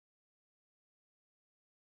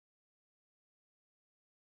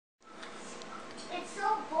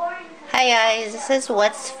Hi guys, this is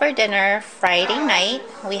what's for dinner Friday night.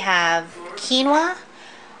 We have quinoa,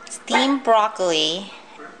 steamed broccoli,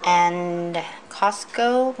 and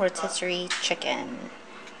Costco rotisserie chicken.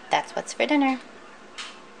 That's what's for dinner.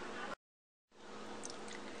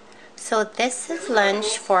 So this is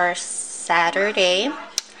lunch for Saturday,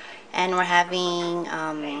 and we're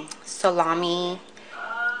having salami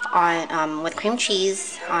on with cream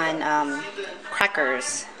cheese on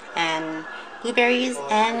crackers and blueberries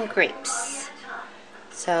and grapes.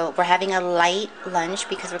 So we're having a light lunch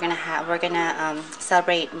because we're gonna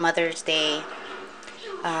celebrate Mother's Day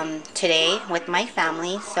today with my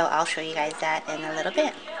family. So I'll show you guys that in a little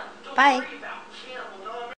bit. Bye.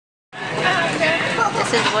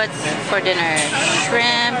 This is what's for dinner: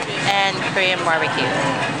 shrimp and Korean barbecue.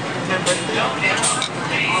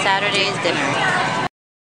 Saturday's dinner.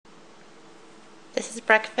 This is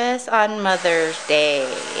breakfast on Mother's Day.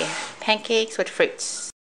 Pancakes with fruits.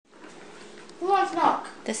 Who wants milk?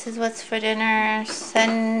 This is what's for dinner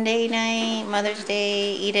Sunday night, Mother's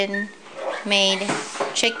Day. Eden made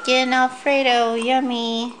chicken Alfredo.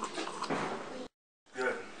 Yummy.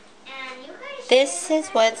 Good. This is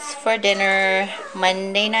what's for dinner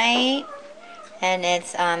Monday night. And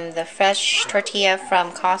it's the fresh tortilla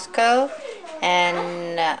from Costco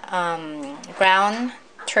and ground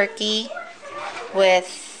turkey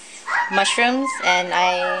with mushrooms, and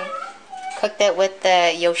I cooked it with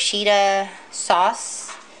the Yoshida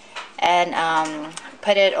sauce and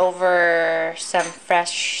put it over some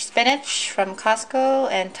fresh spinach from Costco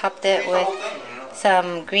and topped it with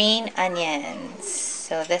some green onions.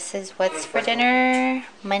 So this is what's for dinner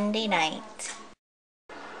Monday night.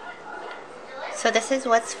 So this is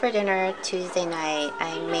what's for dinner Tuesday night.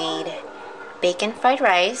 I made bacon fried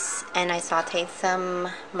rice and I sauteed some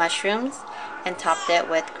mushrooms and topped it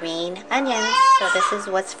with green onions. So this is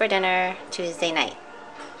what's for dinner Tuesday night.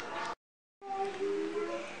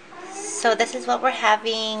 So this is what we're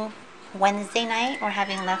having Wednesday night. We're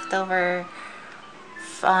having leftover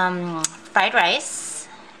fried rice,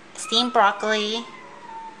 steamed broccoli,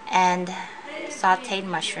 and sauteed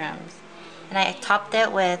mushrooms. And I topped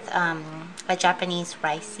it with a Japanese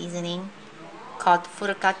rice seasoning called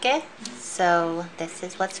furikake. So this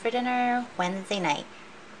is what's for dinner Wednesday night.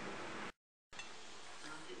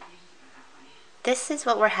 This is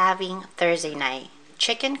what we're having Thursday night.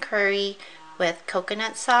 Chicken curry with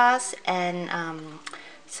coconut sauce and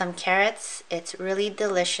some carrots. It's really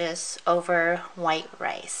delicious over white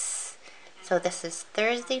rice. So this is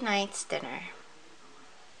Thursday night's dinner.